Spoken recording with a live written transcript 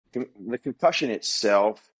The concussion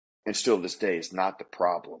itself, and still to this day, is not the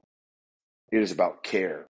problem. It is about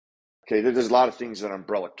care. Okay, there's a lot of things that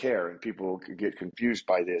umbrella care, and people could get confused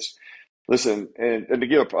by this. Listen, and to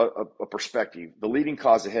give a perspective, the leading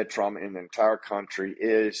cause of head trauma in the entire country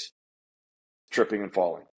is tripping and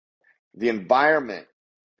falling. The environment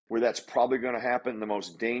where that's probably going to happen, the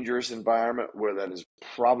most dangerous environment where that is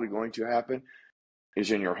probably going to happen,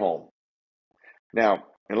 is in your home. Now,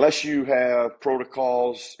 unless you have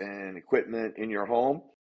protocols and equipment in your home,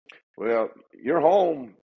 well, your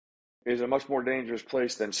home is a much more dangerous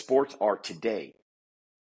place than sports are today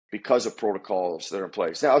because of protocols that are in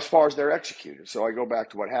place. Now, as far as they're executed, so I go back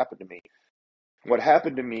to what happened to me. What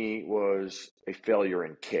happened to me was a failure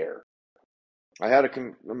in care. I had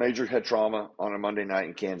a major head trauma on a Monday night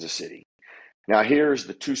in Kansas City. Now, here's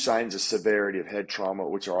the two signs of severity of head trauma,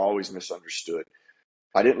 which are always misunderstood.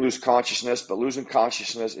 I didn't lose consciousness, but losing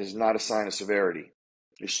consciousness is not a sign of severity.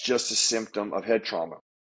 It's just a symptom of head trauma.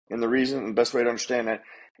 And the reason, the best way to understand that,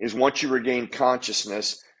 is once you regain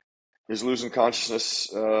consciousness, is losing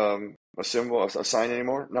consciousness a symbol, a sign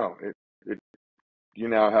anymore? No, you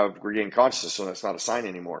now have regained consciousness, so that's not a sign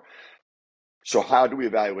anymore. So how do we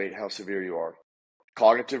evaluate how severe you are?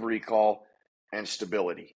 Cognitive recall and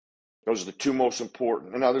stability. Those are the two most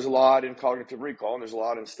important. And now there's a lot in cognitive recall and there's a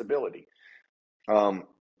lot in stability.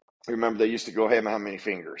 Remember they used to go, hey, how many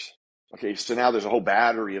fingers? Okay, so now there's a whole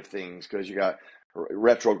battery of things because you got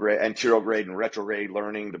retrograde, anterograde, and retrograde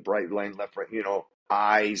learning, the bright line, left, right,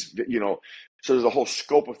 eyes, so there's a whole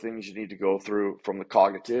scope of things you need to go through from the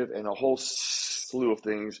cognitive and a whole slew of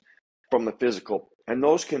things from the physical. And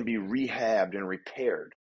those can be rehabbed and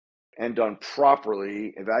repaired and done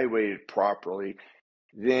properly, evaluated properly.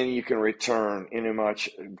 Then you can return in a much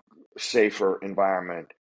safer environment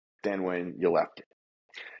than when you left it.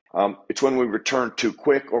 It's when we return too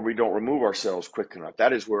quick or we don't remove ourselves quick enough.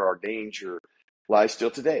 That is where our danger lies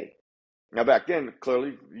still today. Now, back then,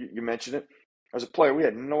 clearly, you mentioned it, as a player, we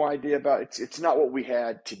had no idea about it. It's not what we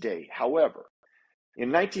had today. However, in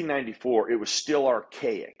 1994, it was still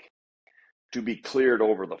archaic to be cleared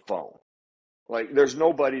over the phone. Like, there's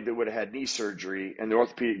nobody that would have had knee surgery and the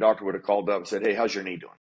orthopedic doctor would have called up and said, hey, how's your knee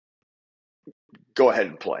doing? Go ahead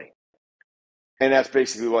and play. And that's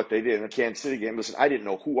basically what they did in the Kansas City game. Listen, I didn't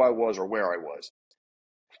know who I was or where I was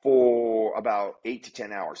for about 8 to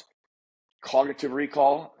 10 hours. Cognitive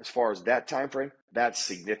recall, as far as that time frame, that's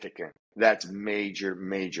significant. That's major,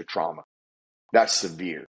 major trauma. That's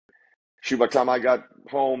severe. Shoot, by the time I got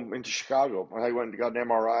home into Chicago, I went and got an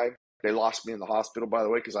MRI. They lost me in the hospital, by the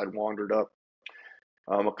way, because I'd wandered up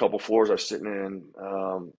a couple floors. I was sitting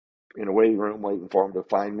in a waiting room waiting for them to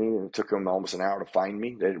find me, and it took them almost an hour to find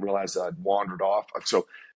me. They didn't realize that I'd wandered off. So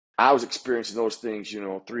I was experiencing those things,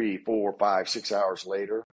 3, 4, 5, 6 hours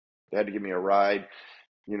later. They had to give me a ride.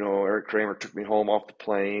 Eric Kramer took me home off the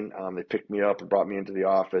plane. They picked me up and brought me into the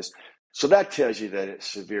office. So that tells you that it's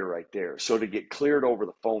severe right there. So to get cleared over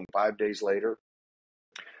the phone 5 days later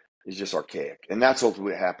is just archaic. And that's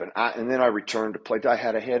ultimately what happened. And then I returned to play. I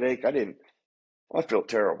had a headache. I felt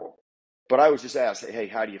terrible. But I was just asked, hey,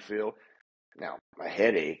 how do you feel? Now, my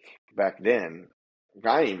headache back then,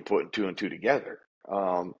 I ain't even putting 2 and 2 together.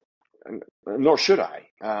 Nor should I.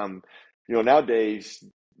 Nowadays,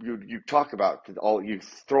 you talk about you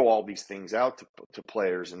throw all these things out to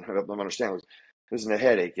players and help them understand this isn't a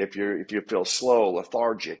headache. If you feel slow,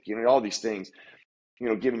 lethargic, all these things,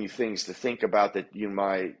 giving you things to think about that you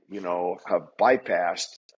might, have bypassed.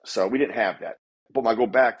 So we didn't have that. But I go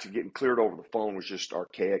back to getting cleared over the phone was just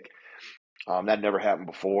archaic. That never happened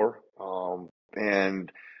before.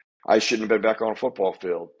 And I shouldn't have been back on a football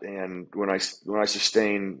field. And when I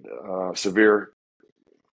sustained severe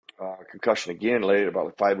concussion again later,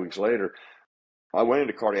 about 5 weeks later, I went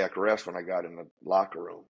into cardiac arrest when I got in the locker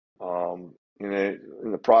room.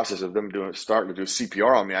 In the process of them starting to do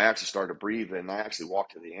CPR on me, I actually started to breathe and I actually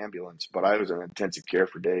walked to the ambulance, but I was in intensive care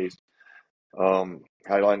for days.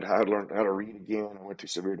 I learned how to read again. I went through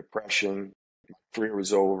severe depression. My career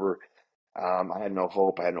was over. I had no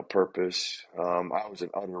hope. I had no purpose. I was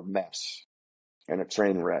an utter mess and a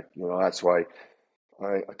train wreck. That's why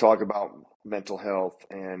I talk about mental health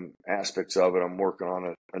and aspects of it. I'm working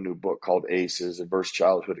on a new book called ACEs, Adverse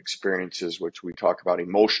Childhood Experiences, which we talk about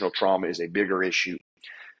emotional trauma is a bigger issue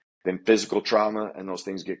than physical trauma, and those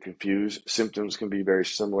things get confused. Symptoms can be very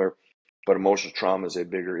similar, but emotional trauma is a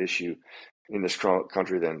bigger issue in this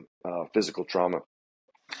country than physical trauma.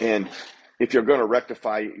 And if you're going to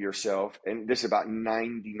rectify yourself, and this is about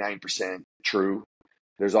 99% true,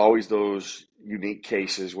 there's always those unique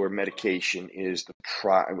cases where medication is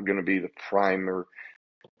going to be the primer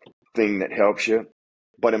thing that helps you.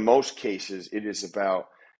 But in most cases, it is about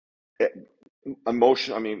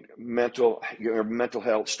emotion, I mean, your mental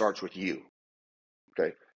health starts with you.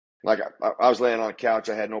 Okay. Like I was laying on a couch.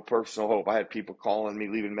 I had no personal hope. I had people calling me,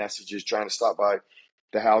 leaving messages, trying to stop by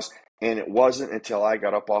the house. And it wasn't until I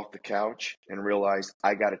got up off the couch and realized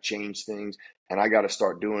I got to change things and I got to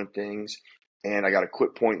start doing things and I got to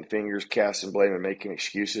quit pointing fingers, casting blame, and making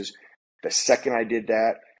excuses. The second I did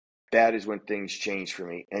that, that is when things changed for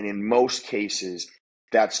me. And in most cases,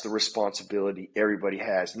 that's the responsibility everybody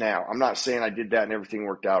has. Now, I'm not saying I did that and everything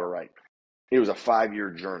worked out all right. It was a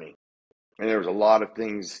 5-year journey. And there was a lot of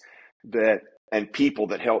things that, and people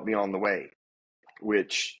that helped me on the way,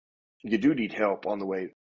 which you do need help on the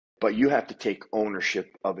way, but you have to take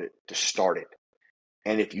ownership of it to start it.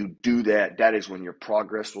 And if you do that, that is when your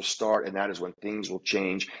progress will start, and that is when things will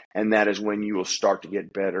change, and that is when you will start to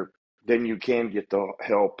get better. Then you can get the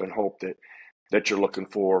help and hope that you're looking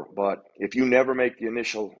for. But if you never make the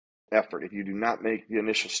initial effort, if you do not make the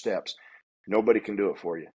initial steps, nobody can do it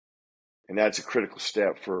for you. And that's a critical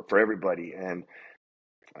step for everybody. And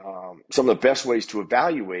some of the best ways to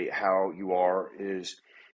evaluate how you are is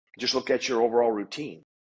just look at your overall routine.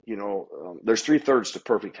 There's 3/3 to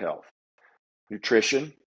perfect health: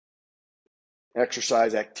 nutrition,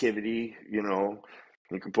 exercise, activity. You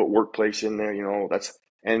can put workplace in there.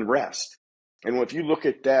 And rest. And if you look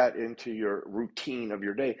at that into your routine of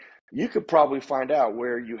your day, you could probably find out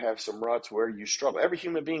where you have some ruts, where you struggle. Every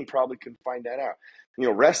human being probably can find that out.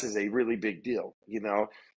 Rest is a really big deal.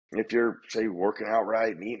 If you're, say, working out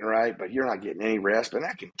right and eating right, but you're not getting any rest, but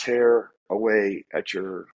that can tear away at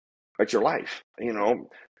your life.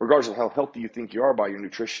 Regardless of how healthy you think you are by your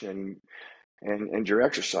nutrition and your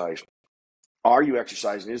exercise. Are you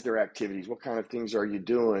exercising? Is there activities? What kind of things are you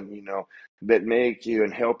doing, that make you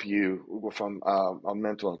and help you from a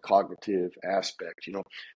mental and cognitive aspect?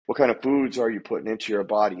 What kind of foods are you putting into your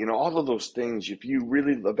body? All of those things, if you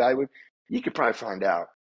really evaluate, you could probably find out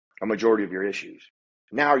a majority of your issues.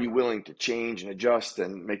 Now, are you willing to change and adjust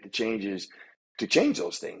and make the changes to change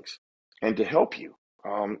those things and to help you?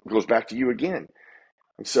 It goes back to you again.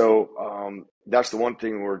 And so that's the one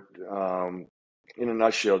thing we're, in a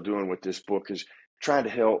nutshell, doing with this book is trying to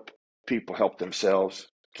help people help themselves,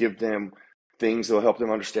 give them things that will help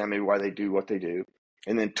them understand maybe why they do what they do,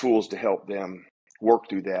 and then tools to help them work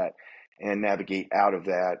through that and navigate out of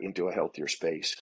that into a healthier space.